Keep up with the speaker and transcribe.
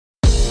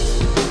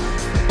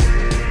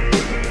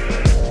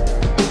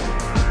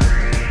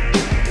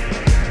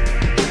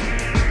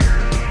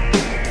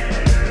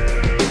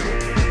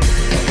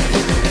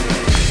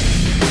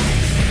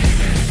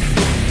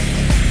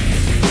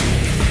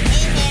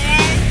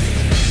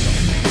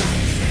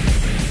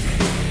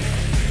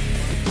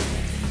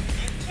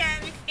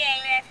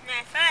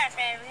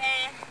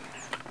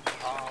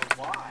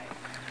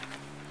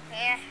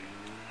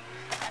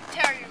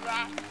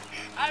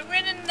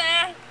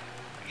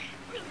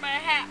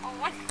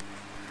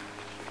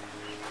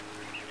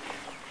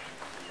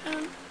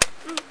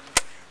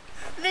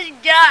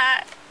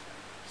guy.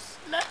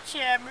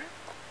 Sledgehammer.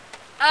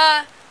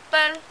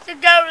 But the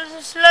guy with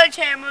the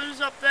sledgehammer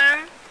was up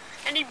there,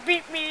 and he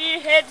beat me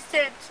head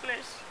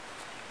senseless.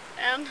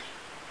 And,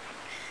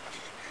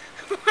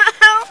 well,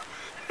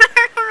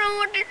 I don't know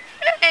what to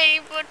say,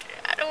 but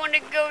I don't want to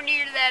go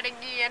near that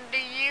again, do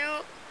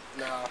you?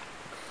 No,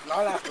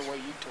 not after what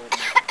you told me.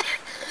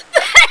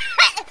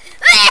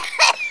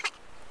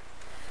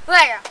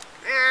 Well,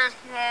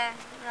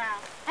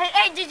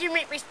 hey, did you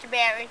meet Mr.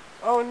 Barry?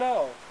 Oh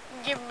no.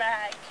 Give him a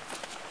hug.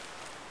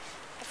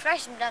 I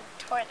flushed him down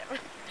the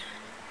toilet.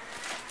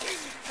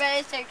 But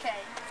it's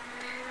okay.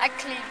 I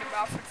cleaned him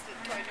off with the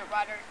toilet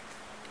water.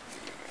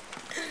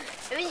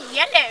 It was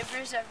yellow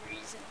for some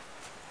reason.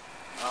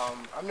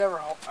 I'm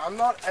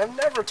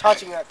never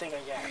touching that thing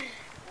again.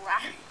 Wow.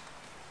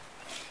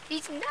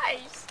 He's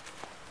nice.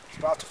 It's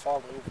about to fall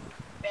over.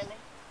 Really?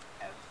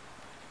 Oh.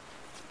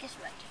 Guess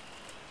what?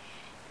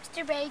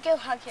 Mr. Barry, go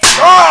hug him.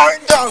 Oh,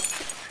 no!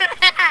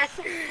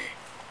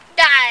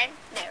 Die.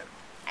 No,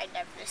 I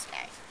love this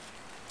guy.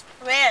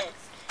 Well,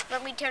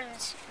 let me tell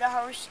the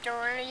whole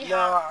story.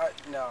 No,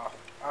 no.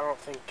 I don't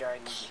think I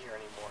need to hear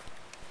anymore.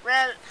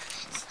 Well,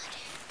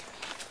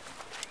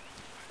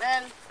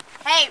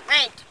 hey,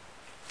 wait.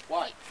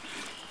 What?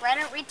 Why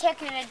don't we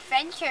take an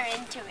adventure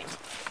into it?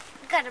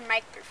 We've got a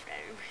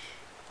microphone.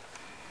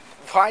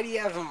 Why do you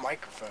have a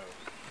microphone?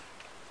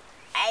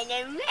 I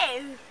don't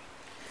know.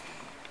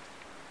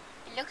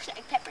 It looks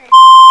like pepper,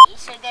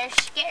 so they're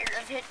scared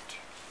of it.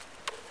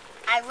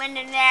 I went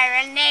in there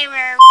and they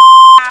were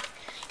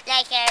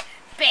like a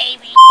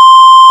baby.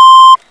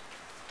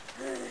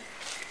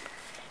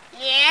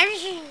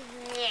 Yes,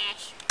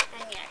 yes,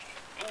 and yes,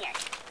 and yes,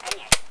 and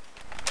yes.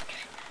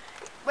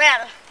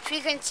 Well, if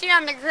you can see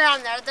on the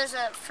ground there's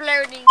a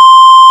floating.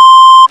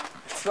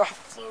 It's not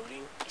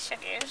floating. Yes,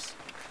 it is.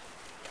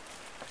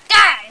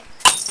 Die!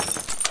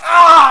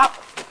 Ah!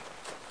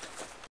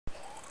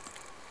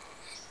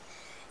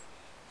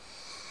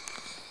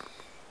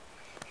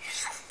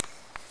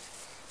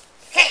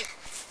 Hey,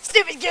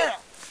 stupid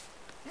girl!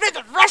 We're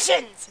the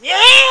Russians!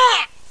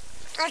 Yeah!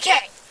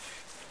 Okay.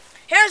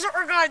 Here's what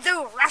we're gonna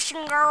do,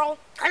 Russian girl.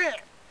 Come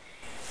here.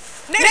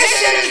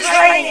 Mission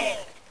training!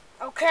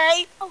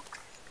 Okay?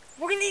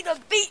 We're gonna need to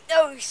beat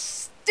those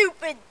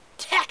stupid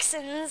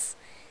Texans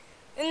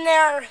in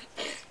their...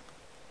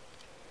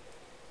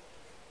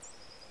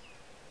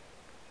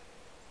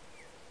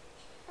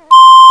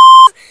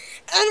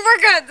 and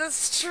we're gonna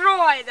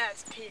destroy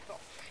those people.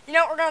 You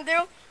know what we're gonna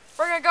do?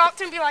 We're gonna go up to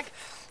them and be like,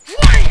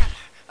 wham!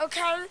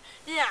 Okay?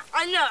 Yeah,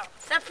 I know.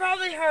 That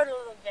probably hurt a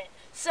little bit.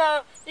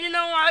 So, you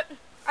know what?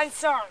 I'm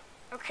sorry,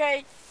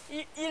 okay?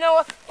 You know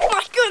what? Oh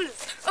my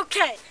goodness!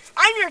 Okay,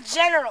 I'm your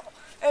general,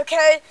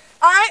 okay?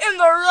 I am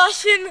the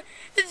Russian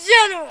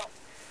general.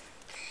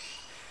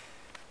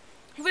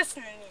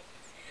 Listen to me.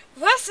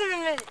 Listen to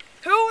me.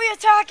 Who are we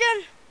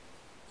attacking?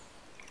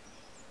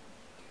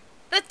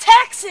 The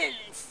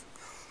Texans!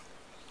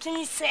 Can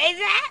you say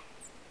that?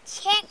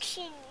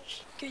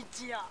 Texans. Good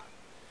job.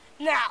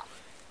 Now,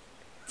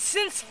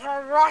 since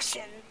we're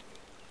Russian,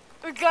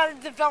 we gotta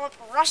develop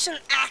Russian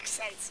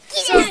accents.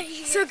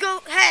 So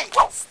go, hey,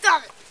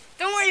 stop it.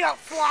 Don't worry about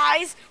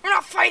flies. We're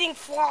not fighting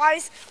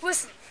flies.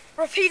 Listen,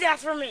 repeat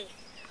after me.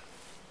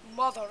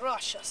 Mother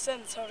Russia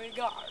sends her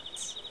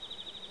regards.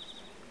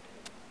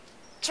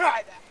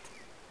 Try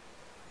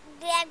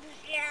that.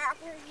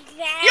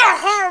 You're a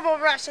horrible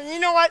Russian. You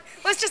know what?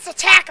 Let's just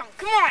attack them.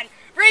 Come on.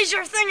 Raise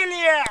your thing in the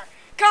air.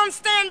 Come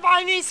stand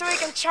by me so we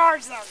can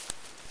charge them.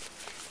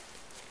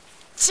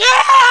 Charge!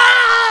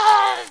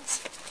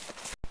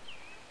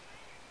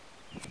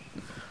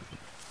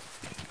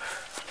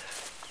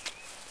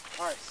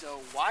 Alright, so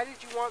why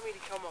did you want me to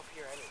come up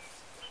here anyways?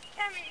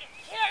 Come here.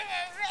 You're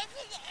the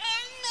Russian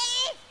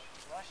enemy.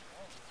 Russian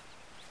enemy?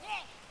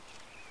 Yes.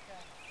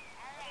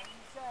 What do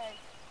you say?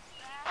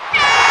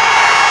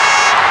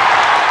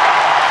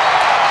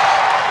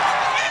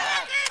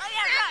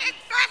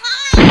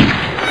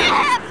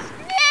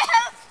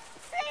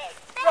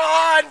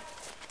 Run!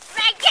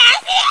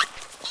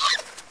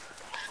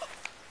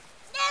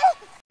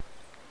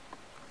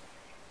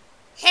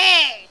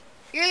 Hey,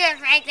 you look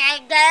like that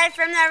guy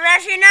from the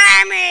Russian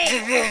army.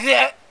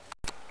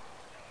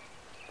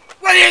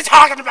 What are you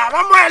talking about?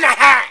 I'm wearing a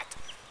hat!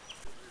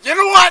 You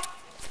know what?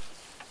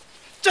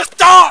 Just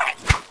die!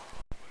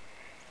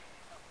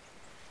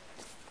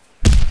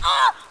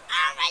 Oh,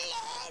 I'm a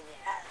lady.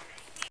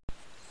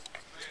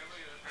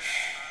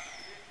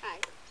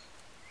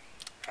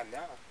 I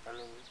know. I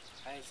mean,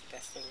 that's the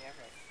best thing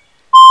ever.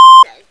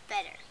 That's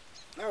better.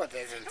 No, it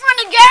isn't. You want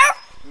to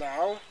go?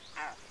 No.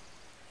 Oh.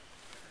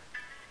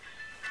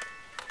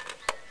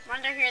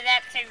 Wonder who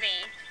that could be.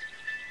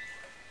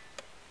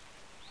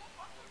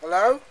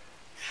 Hello?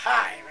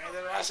 Hi, we're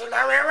the Russian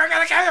army. We're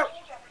gonna kill you!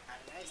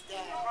 Have a nice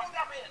day.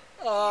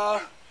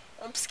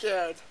 I'm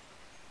scared.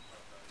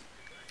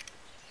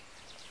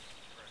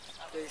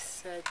 They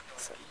said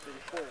something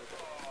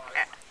horrible.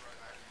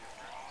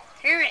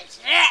 Who is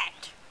that?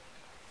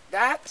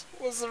 That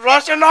was the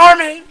Russian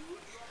army!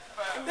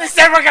 They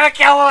said we're gonna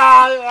kill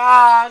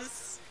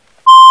us!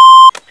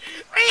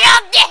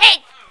 all dead!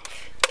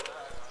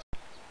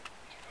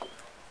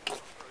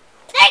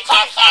 The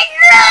Texans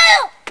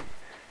rule!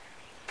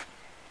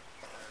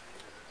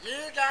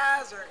 You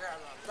guys are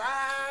gonna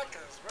die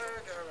because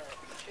we're gonna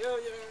kill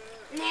you.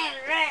 Man,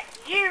 right,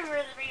 you're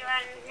really the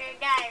one who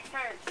died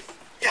first.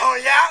 Oh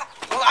yeah?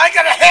 Well, I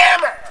got a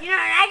hammer. You know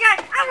what I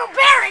got? I'm a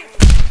berry!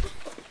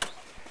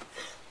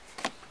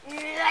 You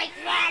like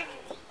that?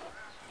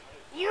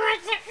 You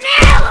want some?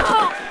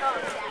 No!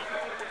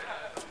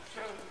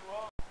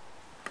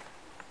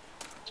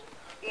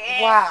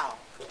 Yeah. Wow.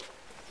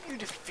 You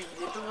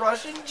defeated the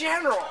Russian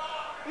general.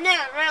 No,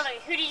 really.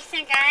 Who do you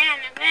think I am?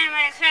 The man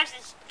right across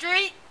the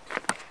street?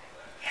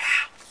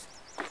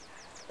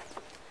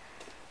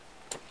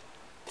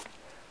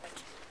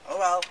 Oh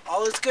well,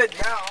 all is good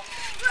now.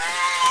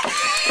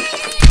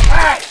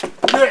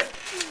 Hey,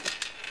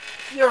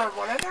 you're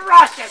one of the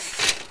Russians.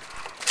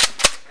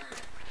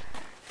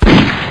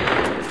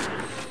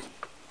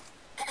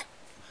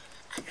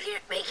 I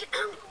can't make it.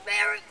 I'm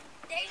very...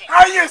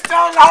 How are you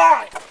still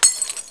alive?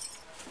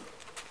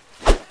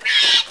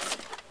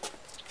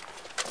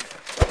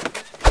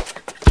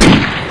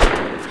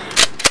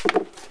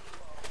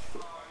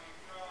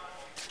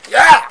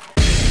 Yeah.